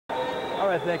All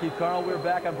right, thank you, Carl. We're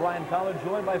back on Bryan College,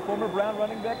 joined by former Brown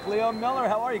running back Cleo Miller.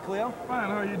 How are you, Cleo?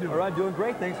 Fine. How are you doing? All right, doing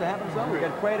great. Thanks for having us on. We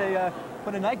got quite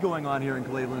a night going on here in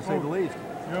Cleveland, to say the least.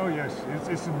 Oh yes,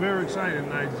 it's a very exciting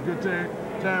night. It's a good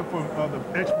time for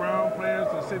the ex-Brown players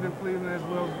to sit in Cleveland as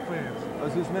well as the fans.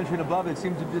 As was mentioned above, it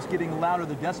seems to be just getting louder,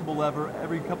 the decibel level,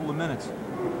 every couple of minutes.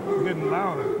 Getting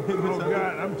louder. Oh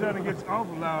God, I'm trying to get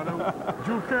awful loud.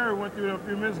 Drew Carey went through it a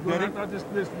few minutes ago. And I thought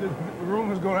this room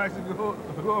was going to actually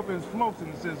go up in smokes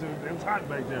in the sense it was hot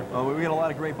back there. Oh, we got a lot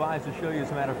of great buys to show you,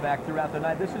 as a matter of fact, throughout the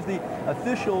night. This is the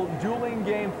official dueling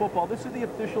game football. This is the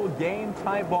official game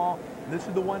type ball. This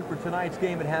is the one for tonight's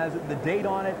game. It has the date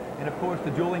on it, and of course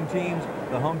the dueling teams,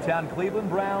 the hometown Cleveland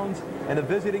Browns and the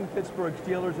visiting Pittsburgh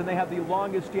Steelers, and they have the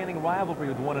longest standing rivalry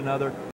with one another.